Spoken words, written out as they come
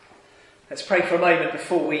Let's pray for a moment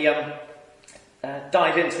before we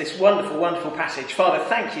dive into this wonderful, wonderful passage. Father,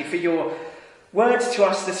 thank you for your words to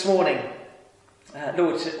us this morning.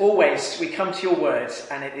 Lord, always we come to your word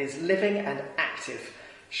and it is living and active,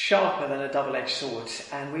 sharper than a double-edged sword.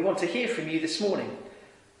 And we want to hear from you this morning.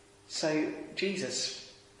 So,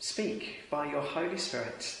 Jesus, speak by your Holy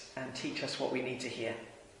Spirit and teach us what we need to hear.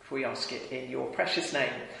 For we ask it in your precious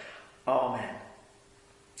name. Amen.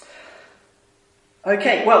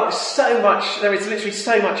 Okay, well, there is literally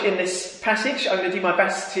so much in this passage. I'm going to do my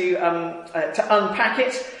best to unpack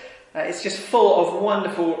it. It's just full of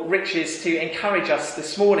wonderful riches to encourage us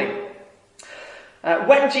this morning.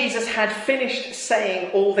 When Jesus had finished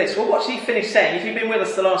saying all this, well, what did he finish saying? If you've been with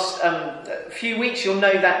us the last few weeks, you'll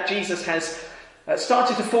know that Jesus has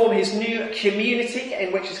started to form his new community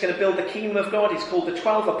in which he's going to build the kingdom of God. He's called the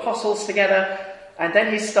 12 apostles together, and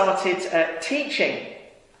then he started teaching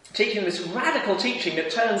this radical teaching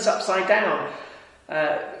that turns upside down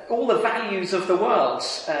all the values of the world.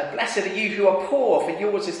 Blessed are you who are poor, for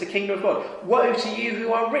yours is the kingdom of God. Woe to you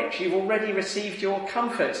who are rich, you've already received your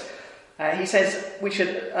comfort. He says we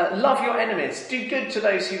should love your enemies, do good to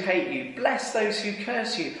those who hate you, bless those who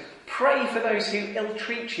curse you, pray for those who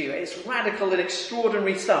ill-treat you. It's radical and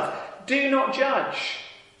extraordinary stuff. Do not judge,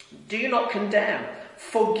 do not condemn,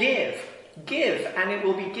 forgive. Give and it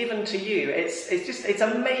will be given to you. It's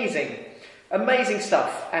amazing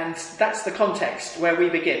stuff. And that's the context where we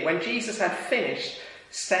begin. When Jesus had finished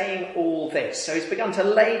saying all this, so he's begun to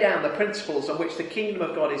lay down the principles on which the kingdom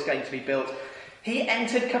of God is going to be built, he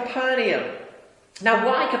entered Capernaum. Now,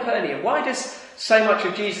 why Capernaum? Why does so much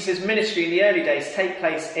of Jesus' ministry in the early days take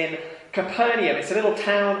place in Capernaum? It's a little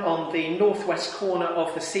town on the northwest corner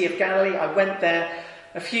of the Sea of Galilee. I went there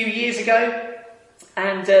a few years ago.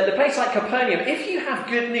 And the place like Capernaum, if you have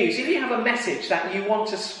good news, if you have a message that you want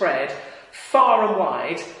to spread far and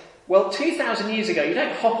wide, well, 2,000 years ago, you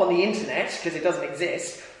don't hop on the internet because it doesn't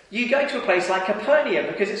exist. You go to a place like Capernaum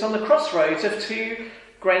because it's on the crossroads of two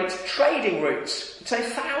great trading routes. So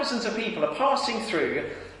thousands of people are passing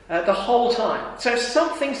through the whole time. So if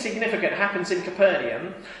something significant happens in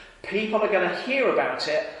Capernaum, people are going to hear about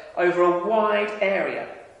it over a wide area.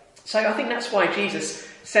 So I think that's why Jesus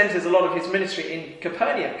centres a lot of his ministry in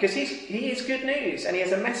Capernaum, because he is good news and he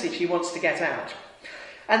has a message he wants to get out.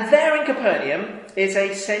 And there in Capernaum is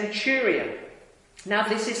a centurion. Now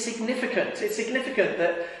this is significant. It's significant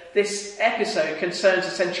that this episode concerns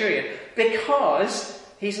a centurion because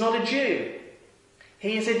he's not a Jew.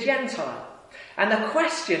 He is a Gentile. And the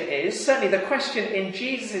question is, certainly the question in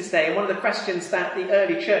Jesus' day, and one of the questions that the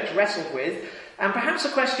early church wrestled with, and perhaps a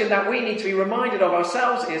question that we need to be reminded of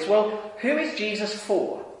ourselves is, well, who is Jesus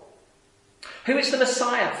for? Who is the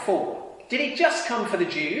Messiah for? Did he just come for the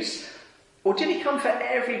Jews? Or did he come for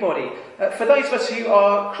everybody? For those of us who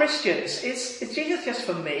are Christians, is Jesus just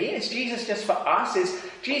for me? Is Jesus just for us? Is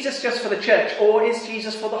Jesus just for the church? Or is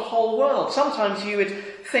Jesus for the whole world? Sometimes you would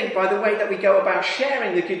think, by the way that we go about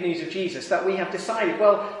sharing the good news of Jesus, that we have decided,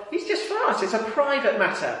 well, he's just for us. It's a private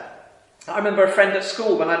matter. I remember a friend at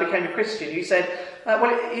school when I became a Christian who said,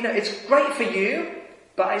 it's great for you,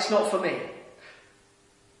 but it's not for me.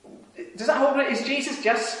 Does that hold? Is Jesus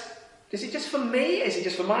just for me? Is he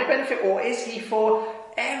just for my benefit? Or is he for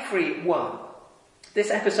everyone?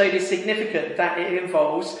 This episode is significant that it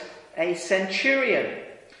involves a centurion.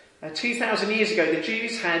 2,000 years ago, the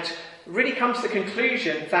Jews had really come to the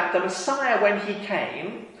conclusion that the Messiah, when he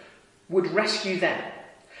came, would rescue them.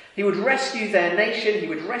 He would rescue their nation, he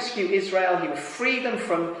would rescue Israel, he would free them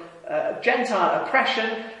from Gentile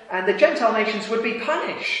oppression, and the Gentile nations would be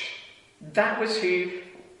punished. That was who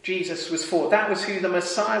Jesus was for. That was who the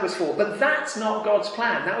Messiah was for. But that's not God's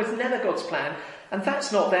plan. That was never God's plan, and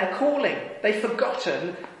that's not their calling. They've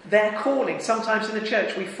forgotten their calling. Sometimes in the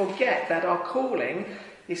church we forget that our calling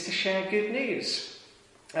is to share good news.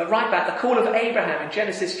 Right back, the call of Abraham in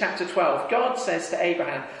Genesis chapter 12. God says to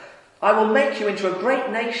Abraham, I will make you into a great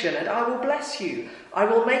nation and I will bless you. I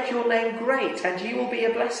will make your name great and you will be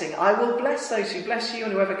a blessing. I will bless those who bless you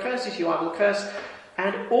and whoever curses you I will curse.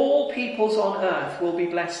 And all peoples on earth will be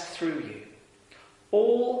blessed through you.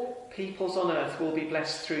 All peoples on earth will be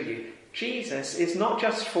blessed through you. Jesus is not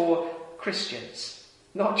just for Christians,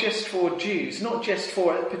 not just for Jews, not just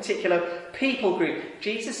for a particular people group.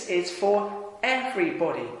 Jesus is for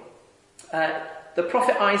everybody. The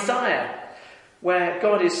prophet Isaiah, where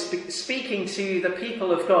God is speaking to the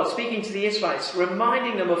people of God, speaking to the Israelites,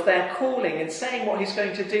 reminding them of their calling and saying what he's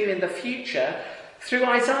going to do in the future. Through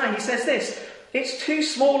Isaiah, he says this, it's too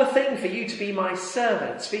small a thing for you to be my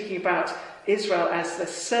servant, speaking about Israel as the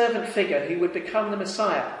servant figure who would become the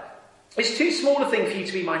Messiah. It's too small a thing for you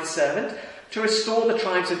to be my servant, to restore the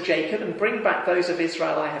tribes of Jacob and bring back those of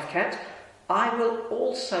Israel I have kept, I will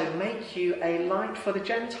also make you a light for the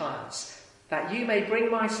Gentiles, that you may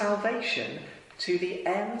bring my salvation to the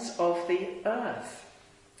ends of the earth.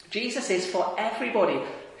 Jesus is for everybody.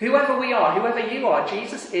 Whoever we are, whoever you are,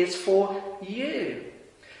 Jesus is for you.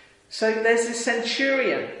 So there's this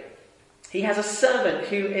centurion. He has a servant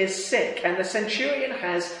who is sick, and the centurion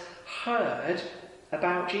has heard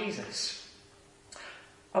about Jesus.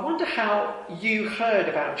 I wonder how you heard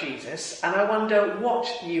about Jesus, and I wonder what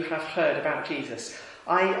you have heard about Jesus.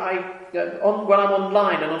 When I'm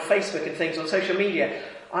online and on Facebook and things, on social media,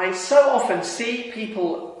 I so often see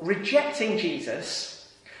people rejecting Jesus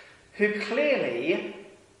who clearly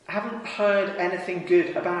haven't heard anything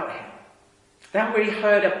good about him. They haven't really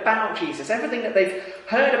heard about Jesus. Everything that they've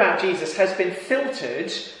heard about Jesus has been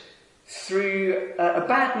filtered through a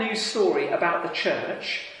bad news story about the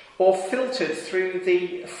church, or filtered through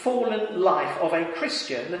the fallen life of a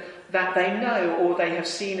Christian that they know or they have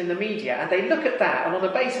seen in the media. And they look at that, and on the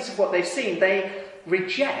basis of what they've seen, they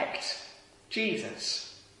reject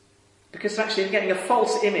Jesus. Because actually they're getting a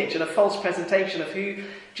false image and a false presentation of who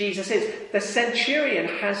Jesus is. The centurion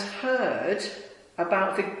has heard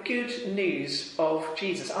about the good news of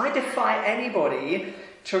Jesus. I defy anybody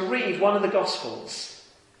to read one of the Gospels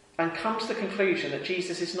and come to the conclusion that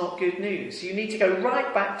Jesus is not good news. You need to go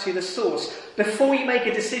right back to the source. Before you make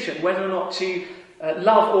a decision whether or not to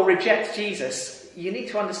love or reject Jesus, you need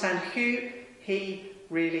to understand who he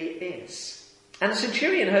really is. And the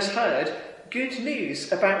centurion has heard good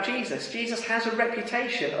news about Jesus. Jesus has a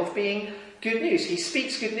reputation of being good news. He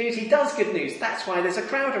speaks good news, he does good news. That's why there's a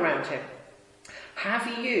crowd around him.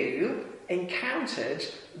 Have you encountered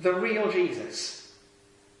the real Jesus?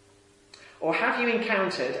 Or have you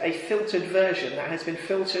encountered a filtered version that has been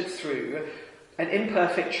filtered through an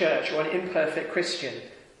imperfect church or an imperfect Christian?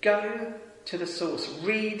 Go to the source.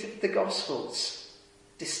 Read the Gospels.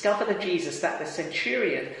 Discover the Jesus that the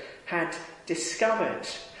centurion had discovered.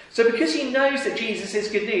 So because he knows that Jesus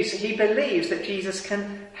is good news, he believes that Jesus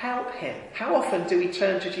can help him. How often do we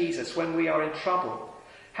turn to Jesus when we are in trouble?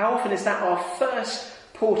 How often is that our first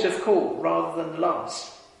port of call rather than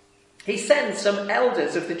last? He sends some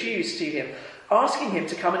elders of the Jews to him, asking him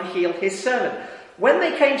to come and heal his servant. When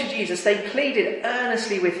they came to Jesus, they pleaded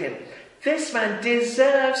earnestly with him, "This man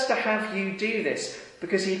deserves to have you do this,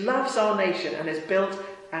 because he loves our nation and has built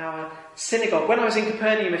our synagogue." When I was in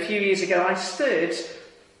Capernaum a few years ago, I stood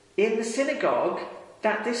in the synagogue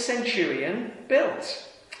that this centurion built.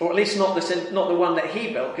 Or at least not the one that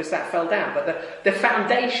he built, because that fell down. But the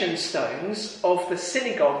foundation stones of the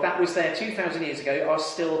synagogue that was there 2,000 years ago are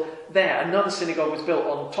still there. Another synagogue was built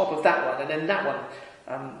on top of that one, and then that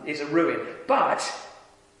one is a ruin. But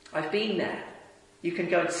I've been there. You can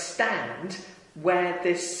go and stand where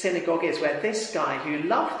this synagogue is, where this guy who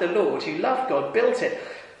loved the Lord, who loved God, built it.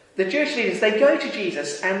 The Jewish leaders, they go to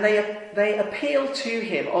Jesus and they appeal to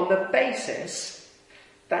him on the basis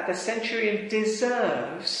that the centurion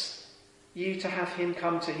deserves you to have him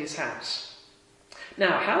come to his house.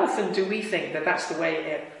 Now, how often do we think that that's the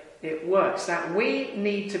way it works? That we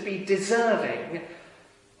need to be deserving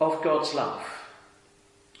of God's love.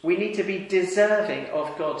 We need to be deserving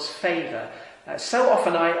of God's favour. So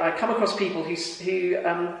often I come across people who say,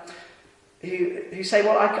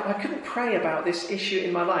 well, I couldn't pray about this issue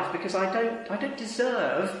in my life because I don't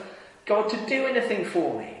deserve God to do anything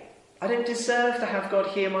for me. I don't deserve to have God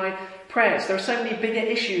hear my prayers. There are so many bigger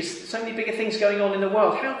issues, so many bigger things going on in the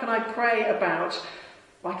world. How can I pray about,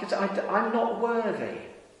 I'm not worthy?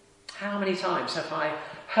 How many times have I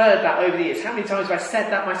heard that over the years? How many times have I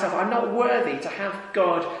said that myself? I'm not worthy to have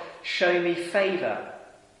God show me favour.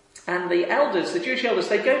 And the elders, the Jewish elders,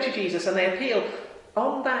 they go to Jesus and they appeal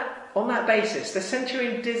on that basis. The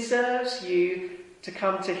centurion deserves you to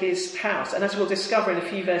come to his house. And as we'll discover in a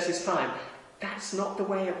few verses' time, that's not the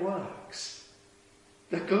way it works.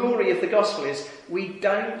 The glory of the gospel is we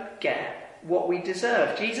don't get what we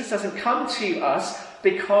deserve. Jesus doesn't come to us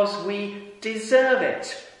because we deserve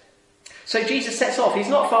it. So Jesus sets off. He's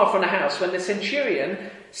not far from the house when the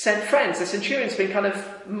centurion sent friends. The centurion's been kind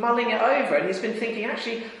of mulling it over and he's been thinking,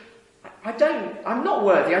 actually, I'm not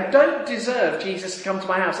worthy. I don't deserve Jesus to come to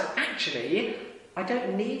my house. Actually, I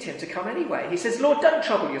don't need him to come anyway. He says, Lord, don't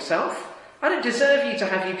trouble yourself. I don't deserve you to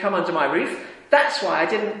have you come under my roof. That's why I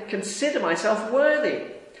didn't consider myself worthy.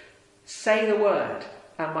 Say the word,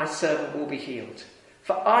 and my servant will be healed.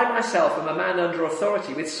 For I myself am a man under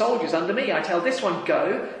authority, with soldiers under me. I tell this one,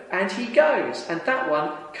 go, and he goes. And that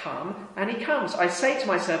one, come, and he comes. I say to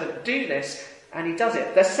my servant, do this, and he does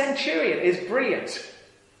it. The centurion is brilliant.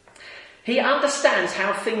 He understands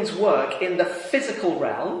how things work in the physical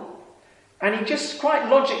realm, And he just quite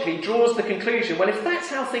logically draws the conclusion, well, if that's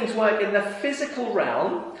how things work in the physical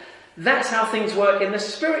realm, that's how things work in the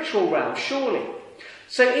spiritual realm, surely.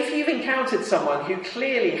 So if you've encountered someone who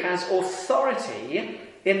clearly has authority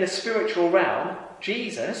in the spiritual realm,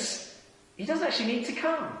 Jesus, he doesn't actually need to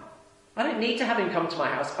come. I don't need to have him come to my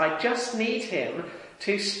house. I just need him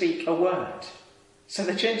to speak a word. So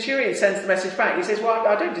the centurion sends the message back. He says, well,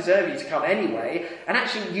 I don't deserve you to come anyway. And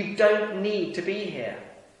actually, you don't need to be here.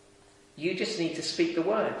 You just need to speak the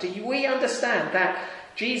word. We understand that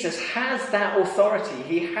Jesus has that authority.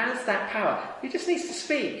 He has that power. He just needs to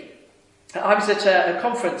speak. I was at a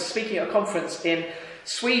conference, speaking at a conference in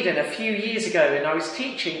Sweden a few years ago, and I was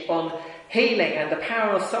teaching on healing and the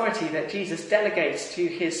power and authority that Jesus delegates to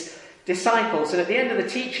his disciples. And at the end of the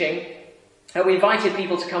teaching, we invited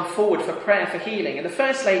people to come forward for prayer for healing. And the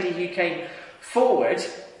first lady who came forward,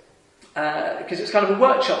 because it was kind of a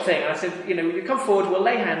workshop thing, and I said, you come forward, we'll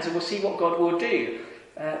lay hands and we'll see what God will do.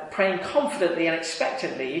 Praying confidently and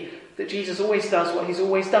expectantly that Jesus always does what he's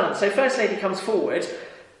always done. So first lady comes forward,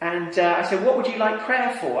 and I said, what would you like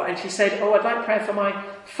prayer for? And she said, I'd like prayer for my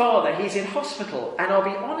father. He's in hospital. And I'll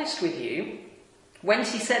be honest with you, when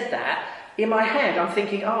she said that, in my head I'm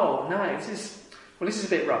thinking, oh no, this is a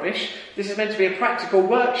bit rubbish. This is meant to be a practical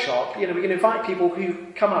workshop. We're going to invite people who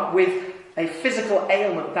come up with a physical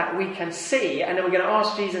ailment that we can see, and then we're going to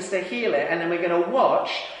ask Jesus to heal it, and then we're going to watch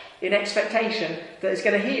in expectation that it's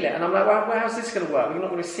going to heal it. And I'm like, well, how's this going to work? We're not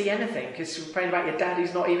going to see anything because we're praying about your dad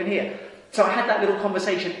who's not even here. So I had that little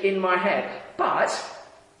conversation in my head. But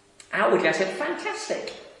outwardly I said,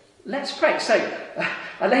 fantastic, let's pray. So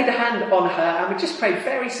I laid a hand on her and we just prayed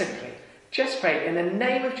very simply. Just prayed in the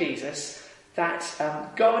name of Jesus that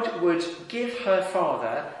God would give her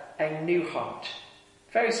father a new heart.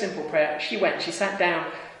 Very simple prayer. She went, she sat down.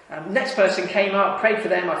 Next person came up, prayed for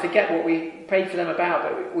them. I forget what we prayed for them about,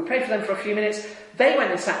 but we prayed for them for a few minutes. They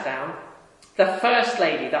went and sat down. The first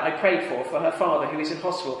lady that I prayed for her father who is in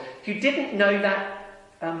hospital, who didn't know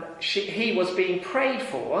that he was being prayed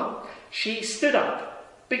for, she stood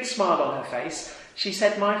up, big smile on her face. She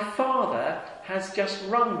said, my father has just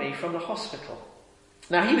rung me from the hospital.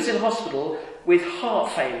 Now, he was in hospital with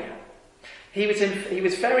heart failure. He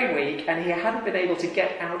was very weak, and he hadn't been able to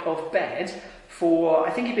get out of bed for,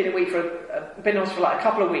 I think he'd been in hospital for like a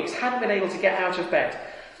couple of weeks, hadn't been able to get out of bed.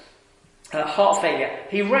 Heart failure.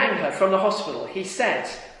 He rang her from the hospital. He said,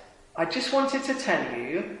 I just wanted to tell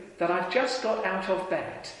you that I've just got out of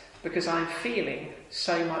bed because I'm feeling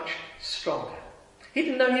so much stronger. He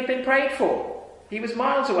didn't know he'd been prayed for. He was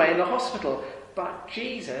miles away in the hospital, but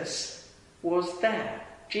Jesus was there.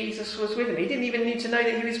 Jesus was with him. He didn't even need to know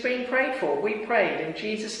that he was being prayed for. We prayed in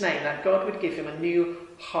Jesus' name that God would give him a new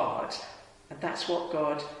heart. And that's what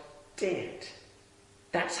God did.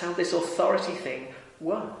 That's how this authority thing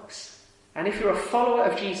works. And if you're a follower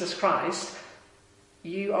of Jesus Christ,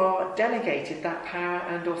 you are delegated that power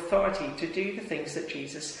and authority to do the things that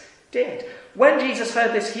Jesus did. When Jesus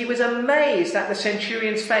heard this, he was amazed at the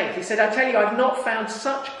centurion's faith. He said, I tell you, I've not found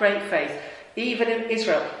such great faith, even in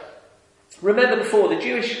Israel. Remember before, the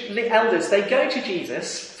Jewish elders, they go to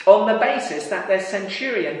Jesus on the basis that their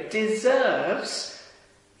centurion deserves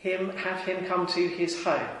have him come to his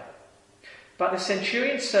home. But the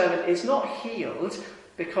centurion's servant is not healed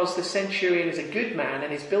because the centurion is a good man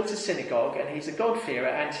and he's built a synagogue and he's a God-fearer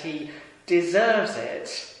and he deserves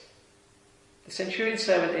it. The centurion's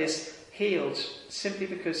servant is healed simply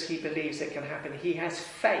because he believes it can happen. He has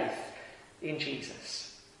faith in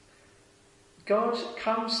Jesus. God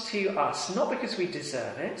comes to us not because we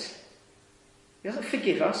deserve it. He doesn't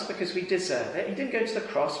forgive us because we deserve it. He didn't go to the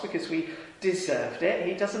cross because we deserved it.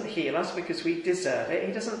 He doesn't heal us because we deserve it.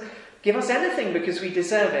 He doesn't give us anything because we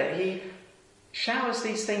deserve it. He showers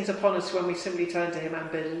these things upon us when we simply turn to him and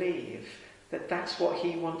believe that that's what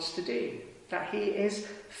he wants to do. That he is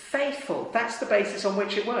faithful. That's the basis on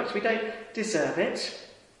which it works. We don't deserve it.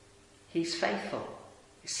 He's faithful.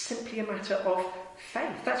 It's simply a matter of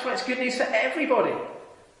faith. That's why it's good news for everybody.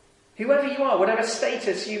 Whoever you are, whatever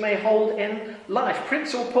status you may hold in life,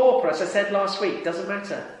 prince or pauper, as I said last week, doesn't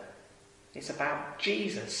matter. It's about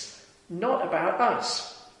Jesus, not about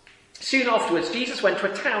us. Soon afterwards, Jesus went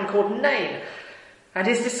to a town called Nain, and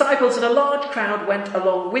his disciples and a large crowd went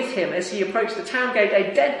along with him. As he approached the town gate,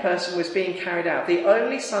 a dead person was being carried out, the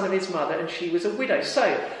only son of his mother, and she was a widow.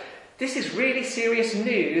 So, this is really serious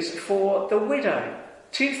news for the widow.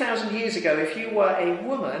 2,000 years ago, if you were a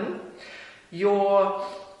woman, your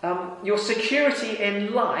security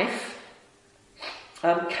in life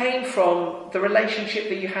came from the relationship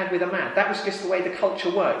that you had with a man. That was just the way the culture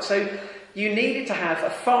worked. So you needed to have a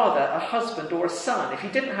father, a husband, or a son. If you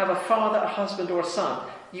didn't have a father, a husband, or a son,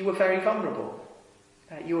 you were very vulnerable.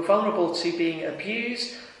 You were vulnerable to being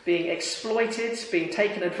abused, being exploited, being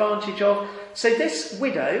taken advantage of. So this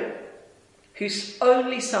widow, whose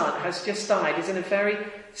only son has just died, is in a very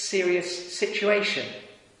serious situation.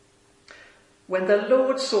 When the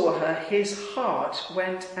Lord saw her, his heart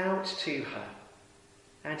went out to her.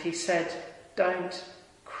 And he said, "Don't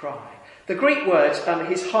cry." The Greek word,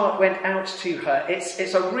 his heart went out to her. It's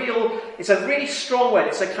a really strong word.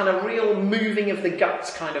 It's a kind of real moving of the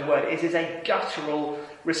guts kind of word. It is a guttural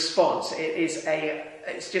response.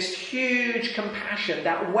 It's just huge compassion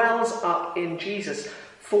that wells up in Jesus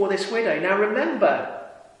for this widow. Now remember,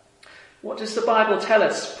 what does the Bible tell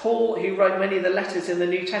us? Paul, who wrote many of the letters in the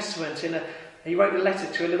New Testament, he wrote a letter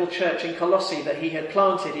to a little church in Colossae that he had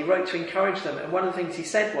planted. He wrote to encourage them. And one of the things he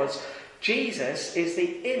said was, Jesus is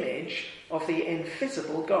the image of the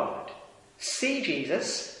invisible God. See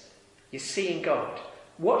Jesus, you're seeing God.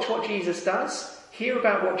 Watch what Jesus does. Hear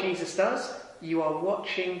about what Jesus does. You are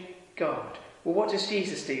watching God. Well, what does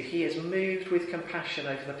Jesus do? He is moved with compassion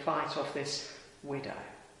over the plight of this widow.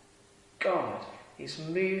 God is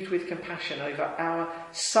moved with compassion over our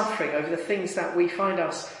suffering, over the things that we find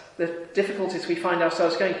the difficulties we find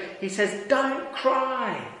ourselves going. He says, "Don't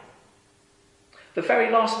cry." The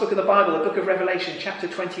very last book of the Bible, the book of Revelation, chapter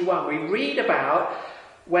 21, we read about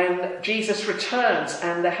when Jesus returns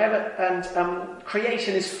and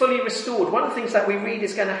creation is fully restored. One of the things that we read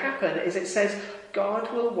is going to happen is it says,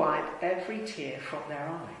 God will wipe every tear from their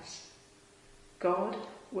eyes. God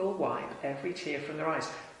will wipe every tear from their eyes.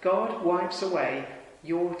 God wipes away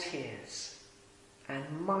your tears and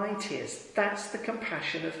my tears. That's the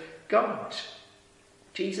compassion of God.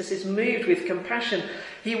 Jesus is moved with compassion.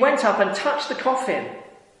 He went up and touched the coffin.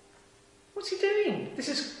 What's he doing? This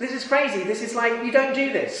is crazy. This is like, you don't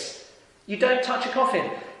do this. You don't touch a coffin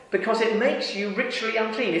because it makes you ritually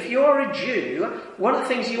unclean. If you are a Jew, one of the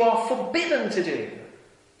things you are forbidden to do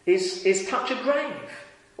is touch a grave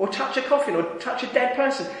or touch a coffin or touch a dead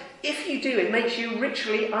person. If you do, it makes you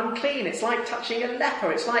ritually unclean. It's like touching a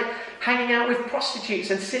leper. It's like hanging out with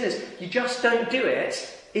prostitutes and sinners. You just don't do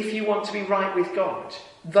it if you want to be right with God.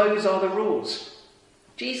 Those are the rules.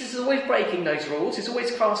 Jesus is always breaking those rules. He's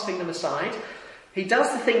always casting them aside. He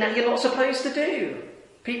does the thing that you're not supposed to do.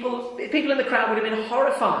 People in the crowd would have been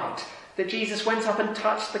horrified that Jesus went up and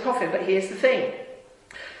touched the coffin. But here's the thing.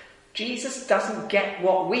 Jesus doesn't get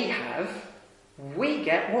what we have. We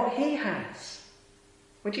get what he has.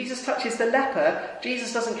 When Jesus touches the leper,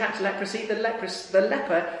 Jesus doesn't catch leprosy. The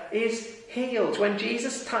leper is healed. When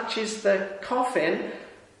Jesus touches the coffin,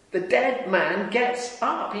 the dead man gets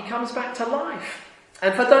up. He comes back to life.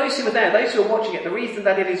 And for those who are there, those who are watching it, the reason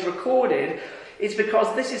that it is recorded is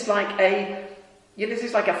because this is like a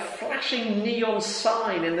flashing neon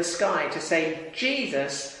sign in the sky to say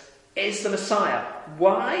Jesus is the Messiah.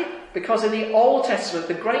 Why? Because in the Old Testament,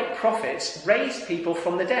 the great prophets raised people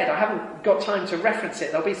from the dead. I haven't got time to reference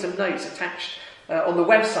it. There'll be some notes attached on the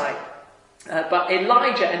website. But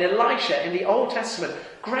Elijah and Elisha in the Old Testament,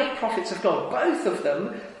 great prophets of God, both of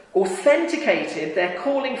them authenticated their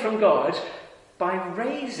calling from God by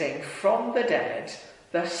raising from the dead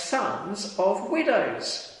the sons of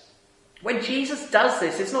widows. When Jesus does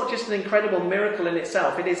this, it's not just an incredible miracle in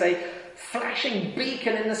itself. It is a flashing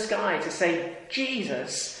beacon in the sky to say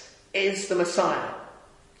Jesus is the Messiah.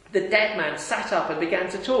 The dead man sat up and began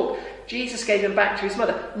to talk. Jesus gave him back to his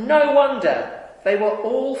mother. No wonder they were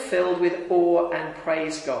all filled with awe and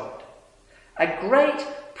praised God. A great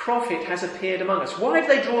prophet has appeared among us. Why do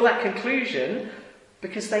they draw that conclusion?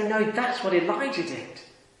 Because they know that's what Elijah did.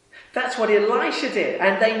 That's what Elisha did.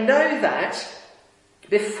 And they know that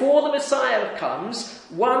before the Messiah comes,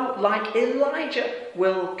 one like Elijah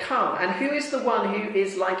will come. And who is the one who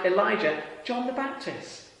is like Elijah? John the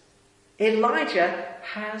Baptist. Elijah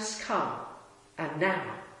has come. And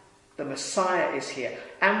now the Messiah is here.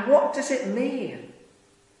 And what does it mean?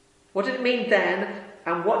 What did it mean then?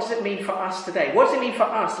 And what does it mean for us today? What does it mean for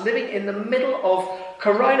us living in the middle of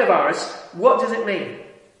coronavirus? What does it mean?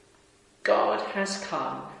 God has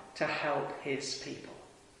come to help his people.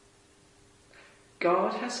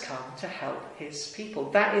 God has come to help his people.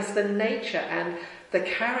 That is the nature and the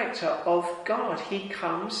character of God. He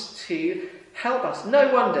comes to help us.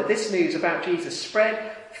 No wonder this news about Jesus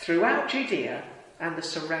spread throughout Judea and the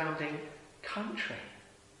surrounding country.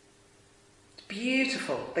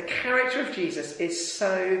 Beautiful. The character of Jesus is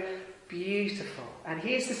so beautiful. And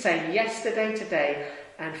he is the same yesterday, today,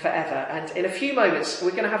 and forever. And in a few moments,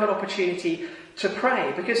 we're going to have an opportunity to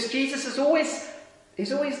pray because Jesus is always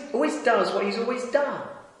does what he's always done.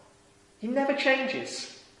 He never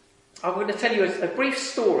changes. I'm going to tell you a brief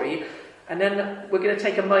story, and then we're going to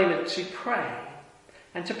take a moment to pray.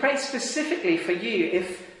 and to pray specifically for you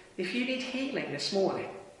if you need healing this morning.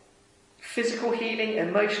 Physical healing,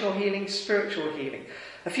 emotional healing, spiritual healing.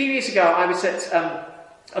 A few years ago I was at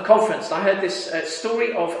a conference and I heard this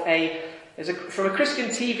story of from a Christian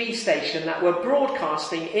TV station that were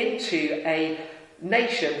broadcasting into a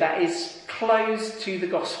nation that is closed to the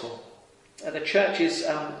gospel. The church is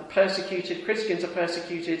persecuted, Christians are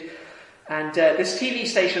persecuted, and this TV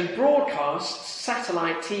station broadcasts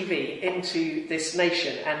satellite TV into this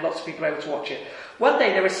nation, and lots of people are able to watch it. One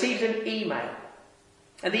day they received an email,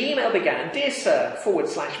 and the email began, "Dear Sir,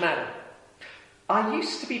 /Madam, I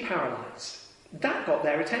used to be paralysed." That got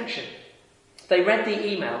their attention. They read the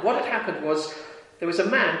email. What had happened was there was a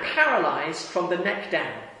man paralysed from the neck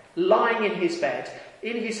down, lying in his bed,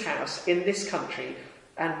 in his house, in this country,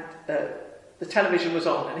 and the television was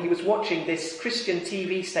on, and he was watching this Christian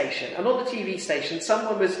TV station. And on the TV station,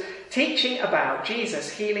 someone was teaching about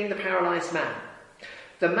Jesus healing the paralysed man.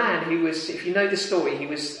 The man who was, if you know the story, he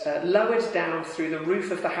was lowered down through the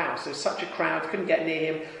roof of the house. There was such a crowd, couldn't get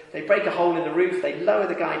near him. They break a hole in the roof, they lower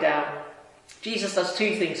the guy down. Jesus does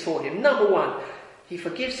two things for him. Number one, he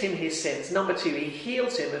forgives him his sins. Number two, he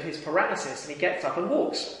heals him of his paralysis, and he gets up and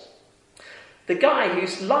walks. The guy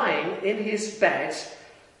who's lying in his bed,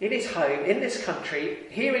 in his home, in this country,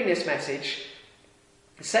 hearing this message,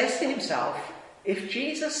 says to himself, if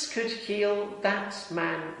Jesus could heal that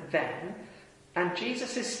man then, and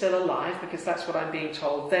Jesus is still alive, because that's what I'm being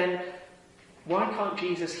told, then why can't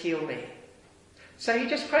Jesus heal me? So he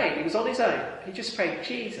just prayed. He was on his own. He just prayed,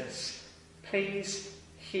 Jesus, please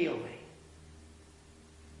heal me.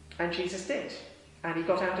 And Jesus did. And he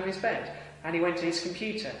got out of his bed, and he went to his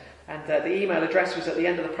computer. And the email address was at the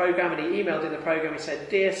end of the programme, and he emailed in the programme, he said,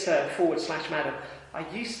 "Dear Sir, /Madam, I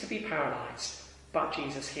used to be paralysed, but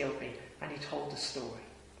Jesus healed me." And he told the story.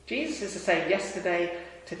 Jesus is the same yesterday,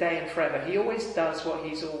 today and forever. He always does what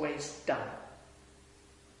he's always done.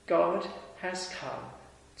 God has come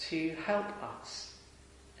to help us.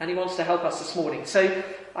 And he wants to help us this morning. So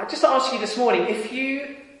I just ask you this morning, if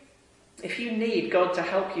you need God to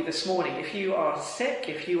help you this morning, if you are sick,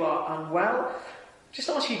 if you are unwell, just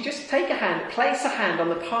ask you, just take a hand, place a hand on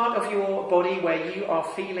the part of your body where you are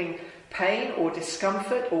feeling pain or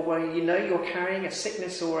discomfort, or where you know you're carrying a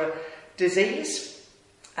sickness or a disease.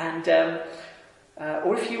 And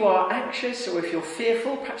or if you are anxious, or if you're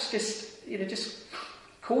fearful, perhaps just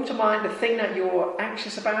call to mind the thing that you're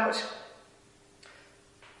anxious about.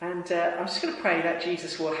 And I'm just going to pray that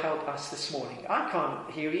Jesus will help us this morning. I can't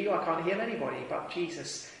heal you, I can't heal anybody, but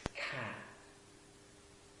Jesus can.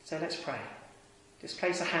 So let's pray. Just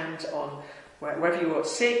place a hand on wherever you're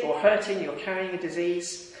sick or hurting, you're carrying a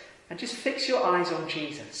disease, and just fix your eyes on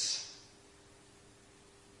Jesus.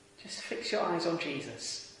 Just fix your eyes on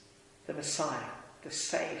Jesus, the Messiah, the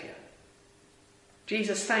Saviour.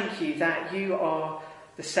 Jesus, thank you that you are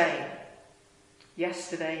the same,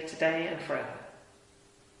 yesterday, today and forever.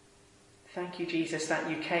 Thank you, Jesus, that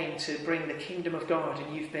you came to bring the kingdom of God,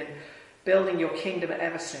 and you've been building your kingdom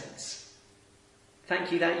ever since.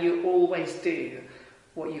 Thank you that you always do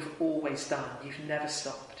what you've always done. You've never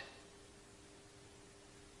stopped.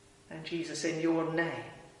 And Jesus, in your name,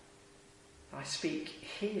 I speak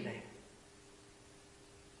healing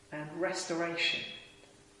and restoration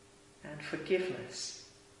and forgiveness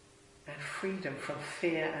and freedom from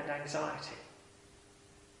fear and anxiety.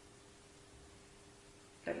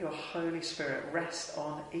 Let your Holy Spirit rest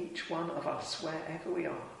on each one of us wherever we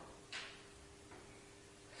are.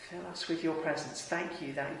 Fill us with your presence. Thank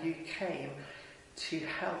you that you came to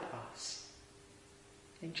help us.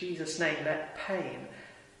 In Jesus' name, let pain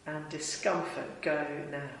and discomfort go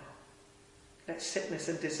now. Let sickness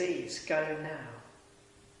and disease go now.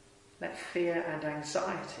 Let fear and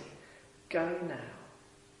anxiety go now.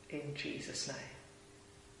 In Jesus' name.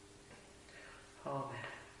 Amen.